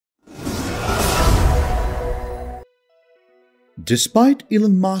Despite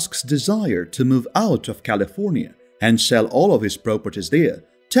Elon Musk's desire to move out of California and sell all of his properties there,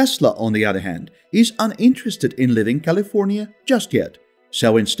 Tesla, on the other hand, is uninterested in leaving California just yet.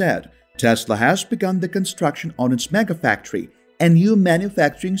 So instead, Tesla has begun the construction on its megafactory, a new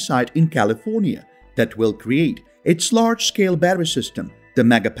manufacturing site in California that will create its large-scale battery system, the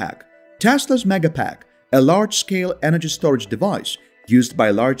Megapack. Tesla's Megapack, a large-scale energy storage device used by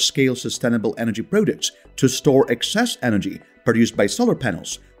large-scale sustainable energy products to store excess energy produced by solar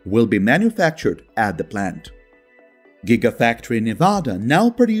panels, will be manufactured at the plant. Giga factory in Nevada now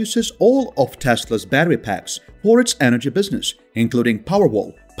produces all of Tesla's battery packs for its energy business, including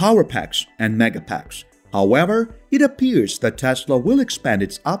Powerwall, Powerpacks, and Megapacks. However, it appears that Tesla will expand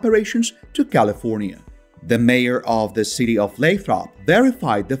its operations to California. The mayor of the city of Lathrop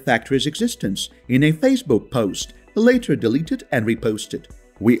verified the factory's existence in a Facebook post, later deleted and reposted.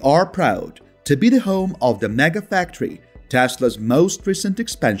 "We are proud to be the home of the Mega Factory, Tesla's most recent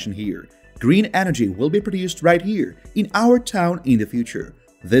expansion here. Green energy will be produced right here in our town in the future.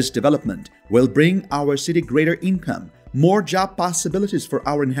 This development will bring our city greater income, more job possibilities for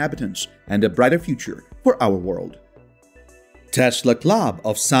our inhabitants, and a brighter future for our world." Tesla Club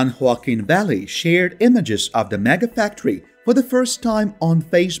of San Joaquin Valley shared images of the Mega Factory for the first time on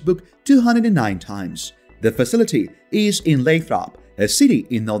Facebook 209 times. The facility is in Lathrop, a city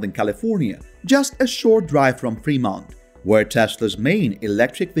in Northern California, just a short drive from Fremont, where Tesla's main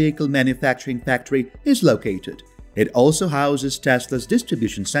electric vehicle manufacturing factory is located. It also houses Tesla's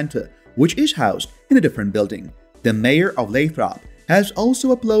distribution center, which is housed in a different building. The mayor of Lathrop has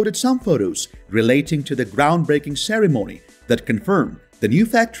also uploaded some photos relating to the groundbreaking ceremony that confirm the new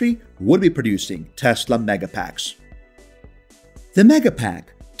factory would be producing Tesla Megapacks. The Megapack,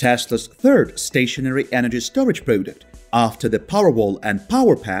 Tesla's third stationary energy storage product after the Powerwall and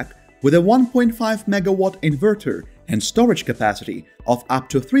Powerpack, with a 1.5 megawatt inverter and storage capacity of up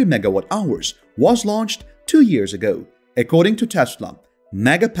to 3 megawatt-hours, was launched 2 years ago. According to Tesla,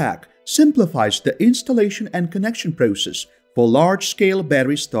 Megapack simplifies the installation and connection process for large-scale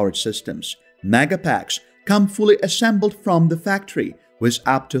battery storage systems. Megapacks come fully assembled from the factory with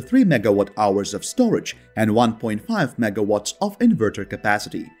up to 3 megawatt-hours of storage and 1.5 megawatts of inverter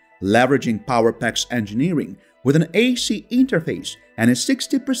capacity, leveraging Powerpack's engineering with an AC interface and a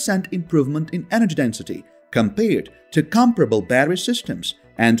 60% improvement in energy density compared to comparable battery systems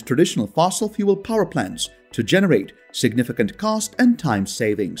and traditional fossil fuel power plants to generate significant cost and time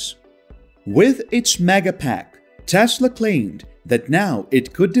savings. With its Megapack, Tesla claimed that now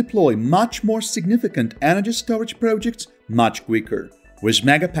it could deploy much more significant energy storage projects much quicker. With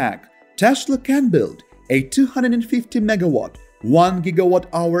Megapack, Tesla can build a 250 megawatt, 1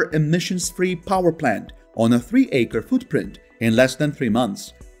 gigawatt-hour emissions-free power plant on a 3-acre footprint in less than 3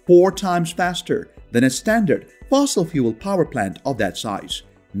 months, 4 times faster than a standard fossil fuel power plant of that size.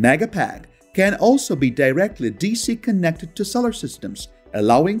 Megapack can also be directly DC connected to solar systems,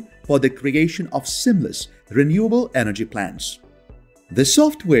 allowing for the creation of seamless, renewable energy plants. The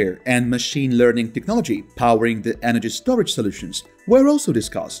software and machine learning technology powering the energy storage solutions were also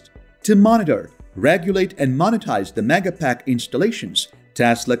discussed. To monitor, regulate, and monetize the Megapack installations,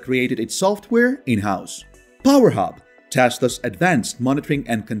 Tesla created its software in-house. PowerHub, Tesla's advanced monitoring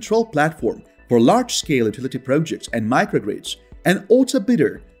and control platform for large-scale utility projects and microgrids, and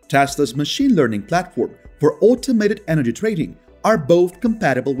AutoBidder, Tesla's machine learning platform for automated energy trading, are both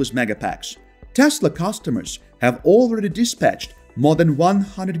compatible with Megapacks. Tesla customers have already dispatched more than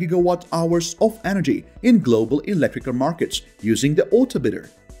 100 gigawatt-hours of energy in global electrical markets using the AutoBidder.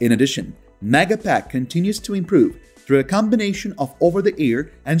 In addition, Megapack continues to improve through a combination of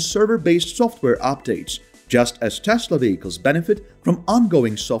over-the-air and server-based software updates, just as Tesla vehicles benefit from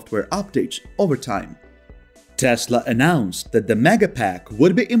ongoing software updates over time. Tesla announced that the Megapack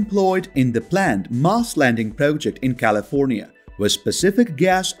would be employed in the planned Mars Landing project in California with Pacific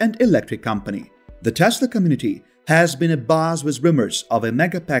Gas and Electric Company. The Tesla community has been abuzz with rumors of a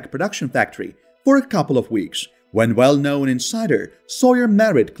Megapack production factory for a couple of weeks, when well-known insider Sawyer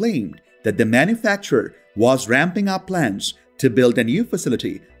Merritt claimed that the manufacturer was ramping up plans to build a new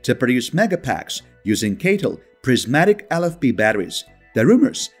facility to produce Megapacks using CATL prismatic LFP batteries. The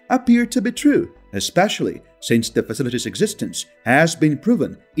rumors appear to be true, especially since the facility's existence has been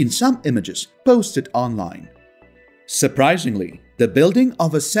proven in some images posted online. Surprisingly, the building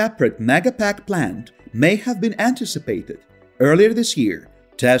of a separate Megapack plant may have been anticipated. Earlier this year,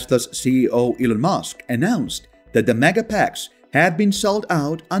 Tesla's CEO Elon Musk announced that the Megapacks had been sold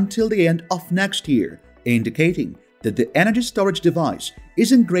out until the end of next year, indicating that the energy storage device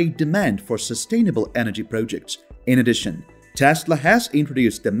is in great demand for sustainable energy projects. In addition, Tesla has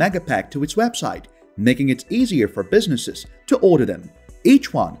introduced the Megapack to its website, making it easier for businesses to order them.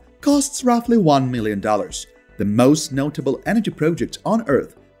 Each one costs roughly $1 million. The most notable energy projects on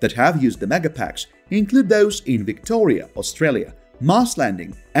Earth that have used the Megapacks include those in Victoria, Australia, Mars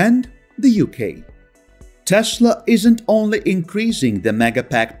Landing, and the UK. Tesla isn't only increasing the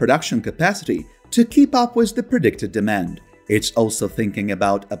Megapack production capacity to keep up with the predicted demand, it's also thinking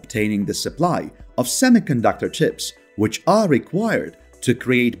about obtaining the supply of semiconductor chips, which are required to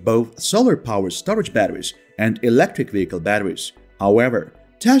create both solar-powered storage batteries and electric vehicle batteries. However,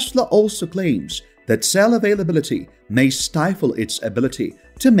 Tesla also claims that cell availability may stifle its ability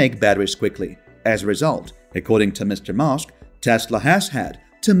to make batteries quickly. As a result, according to Mr. Musk, Tesla has had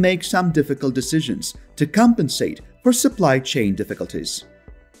to make some difficult decisions to compensate for supply chain difficulties.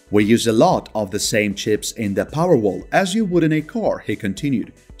 "We use a lot of the same chips in the Powerwall as you would in a car," he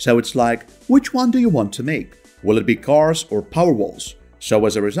continued. "So it's like, which one do you want to make? Will it be cars or Powerwalls? So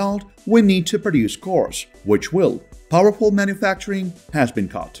as a result, we need to produce cars, which will. Powerwall manufacturing has been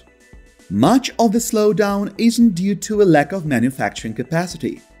cut." Much of the slowdown isn't due to a lack of manufacturing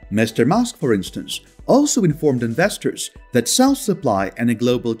capacity. Mr. Musk, for instance, also informed investors that self-supply and a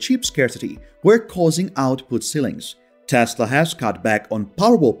global chip scarcity were causing output ceilings. Tesla has cut back on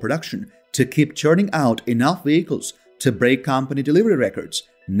Powerwall production to keep churning out enough vehicles to break company delivery records.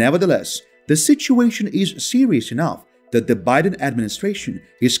 Nevertheless, the situation is serious enough that the Biden administration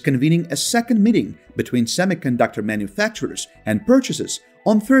is convening a second meeting between semiconductor manufacturers and purchasers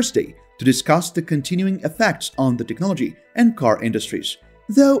on Thursday to discuss the continuing effects on the technology and car industries.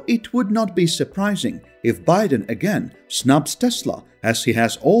 Though it would not be surprising if Biden again snubs Tesla, as he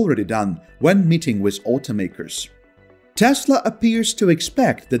has already done when meeting with automakers. Tesla appears to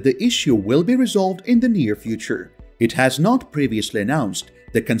expect that the issue will be resolved in the near future. It has not previously announced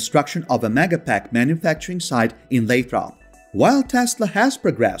the construction of a Megapack manufacturing site in Lathrop. While Tesla has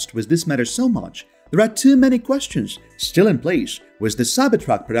progressed with this matter so much, there are too many questions still in place with the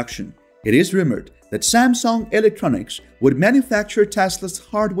Cybertruck production. It is rumored that Samsung Electronics would manufacture Tesla's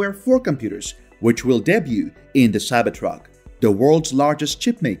hardware for computers, which will debut in the Cybertruck. The world's largest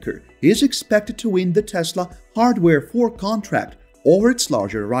chipmaker is expected to win the Tesla Hardware 4 contract over its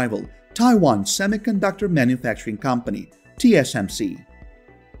larger rival, Taiwan Semiconductor Manufacturing Company, TSMC.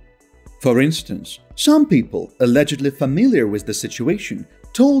 For instance, some people allegedly familiar with the situation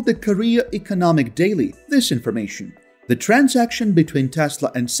told the Korea Economic Daily this information. The transaction between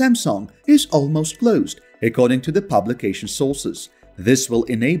Tesla and Samsung is almost closed, according to the publication sources. This will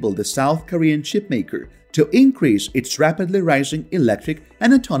enable the South Korean chipmaker to increase its rapidly rising electric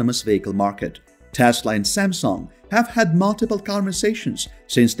and autonomous vehicle market. Tesla and Samsung have had multiple conversations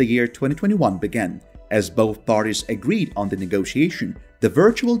since the year 2021 began. As both parties agreed on the negotiation, the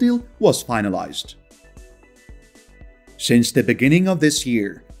virtual deal was finalized. Since the beginning of this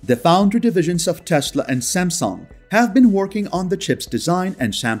year, the foundry divisions of Tesla and Samsung have been working on the chip's design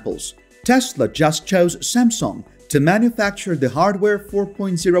and samples. Tesla just chose Samsung to manufacture the Hardware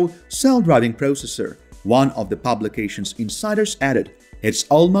 4.0 self-driving processor. One of the publication's insiders added, "It's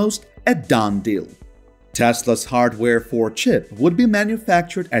almost a done deal." Tesla's Hardware 4 chip would be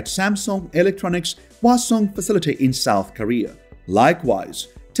manufactured at Samsung Electronics' Hwaseong facility in South Korea. Likewise,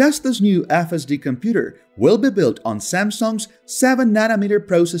 Tesla's new FSD computer will be built on Samsung's 7nm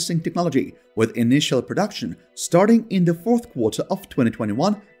processing technology, with initial production starting in the fourth quarter of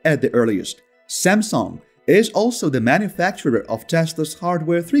 2021 at the earliest. Samsung is also the manufacturer of Tesla's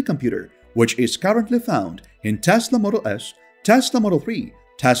Hardware 3 computer, which is currently found in Tesla Model S, Tesla Model 3,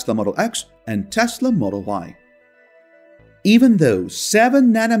 Tesla Model X, and Tesla Model Y. Even though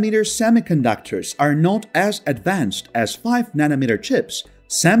 7nm semiconductors are not as advanced as 5nm chips,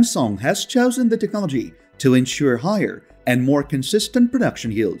 Samsung has chosen the technology to ensure higher and more consistent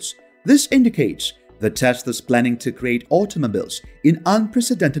production yields. This indicates that Tesla is planning to create automobiles in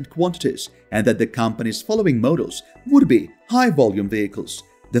unprecedented quantities and that the company's following models would be high-volume vehicles.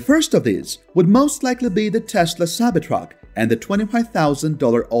 The first of these would most likely be the Tesla Cybertruck and the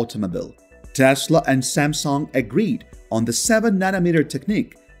 $25,000 automobile. Tesla and Samsung agreed on the 7nm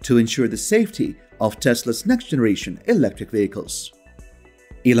technique to ensure the safety of Tesla's next-generation electric vehicles.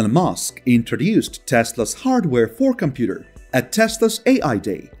 Elon Musk introduced Tesla's Hardware 4 computer at Tesla's AI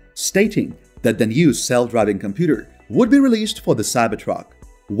Day, stating that the new self-driving computer would be released for the Cybertruck.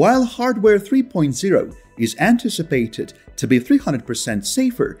 While Hardware 3.0 is anticipated to be 300%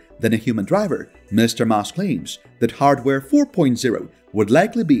 safer than a human driver, Mr. Musk claims that Hardware 4.0 would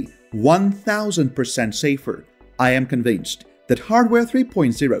likely be 1000% safer. "I am convinced that Hardware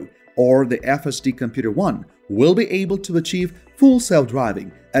 3.0 or the FSD Computer 1 will be able to achieve full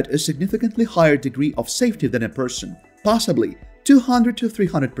self-driving at a significantly higher degree of safety than a person, possibly 200 to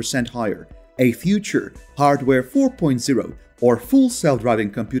 300% higher. A future Hardware 4.0 or Full Self-Driving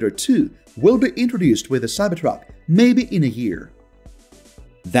Computer 2 will be introduced with the Cybertruck maybe in a year.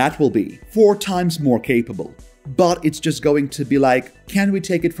 That will be 4 times more capable. But it's just going to be like, can we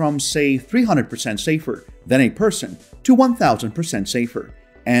take it from, say, 300% safer than a person to 1000% safer?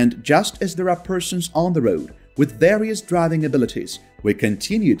 And just as there are persons on the road with various driving abilities, we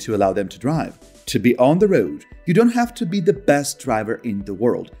continue to allow them to drive. To be on the road, you don't have to be the best driver in the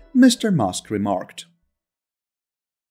world, Mr. Musk remarked.